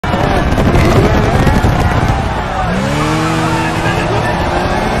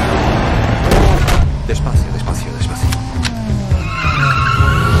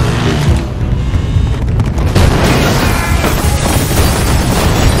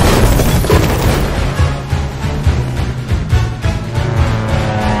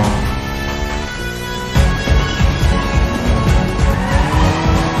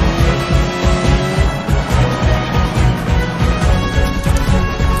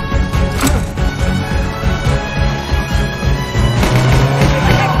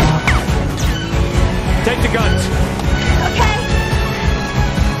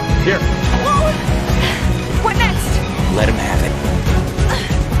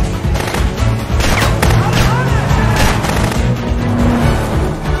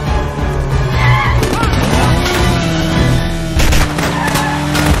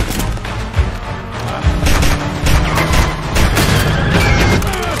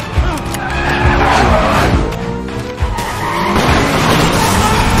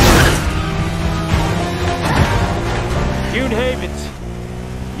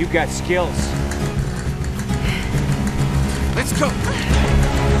got skills. Let's go!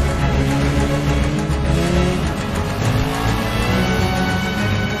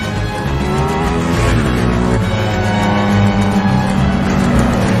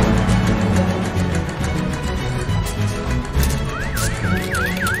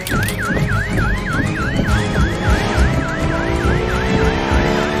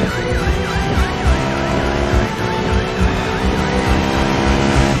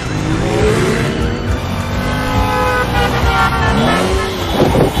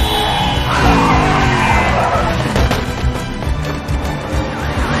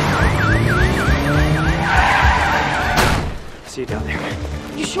 See you down there.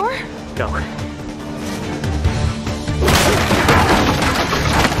 You sure? No.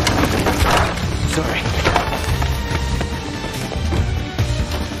 Sorry.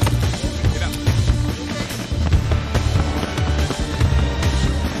 Get up.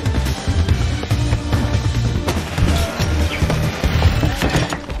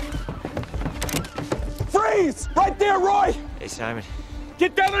 Freeze! Right there, Roy! Hey, Simon.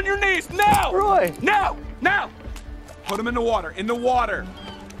 Get down on your knees, now! Roy! Now! Now! Put him in the water, in the water!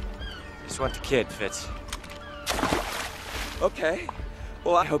 Just want the kid, Fitz. Okay.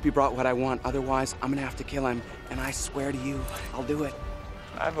 Well, I hope you brought what I want. Otherwise, I'm gonna have to kill him. And I swear to you, I'll do it.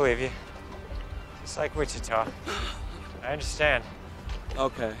 I believe you. It's like Wichita. I understand.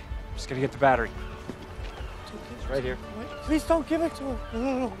 Okay. Just gonna get the battery. It's right here. Please don't give it to him.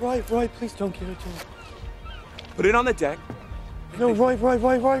 No, Roy, please don't give it to him. Put it on the deck. No, Roy,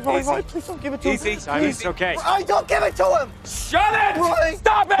 Easy. please don't give it to him. Easy. Simon, it's okay. Roy, don't give it to him! Shut it! Roy!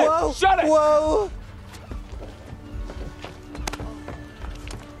 Stop it! Whoa! Shut it! Whoa!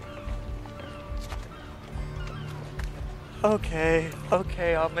 Okay,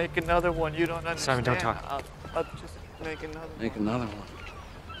 I'll make another one. You don't understand. Simon, don't talk. I'll just make another one. Make another one.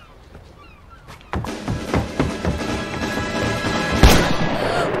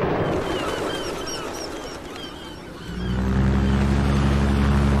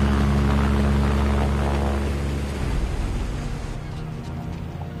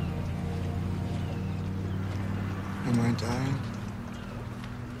 Am I dying?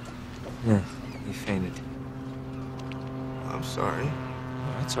 No, you fainted. I'm sorry. No,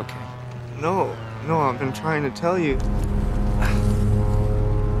 that's okay. No, I've been trying to tell you.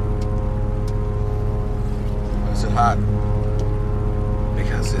 Why is it hot?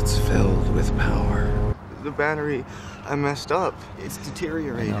 Because it's filled with power. The battery, I messed up. It's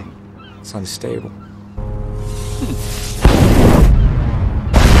deteriorating. It's unstable.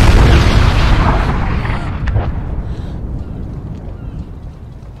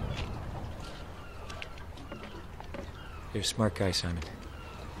 You're a smart guy, Simon.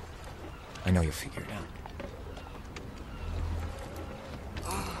 I know you'll figure it out.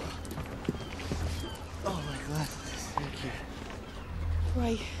 Oh my God, thank you.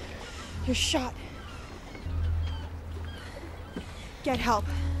 Roy, you're shot. Get help.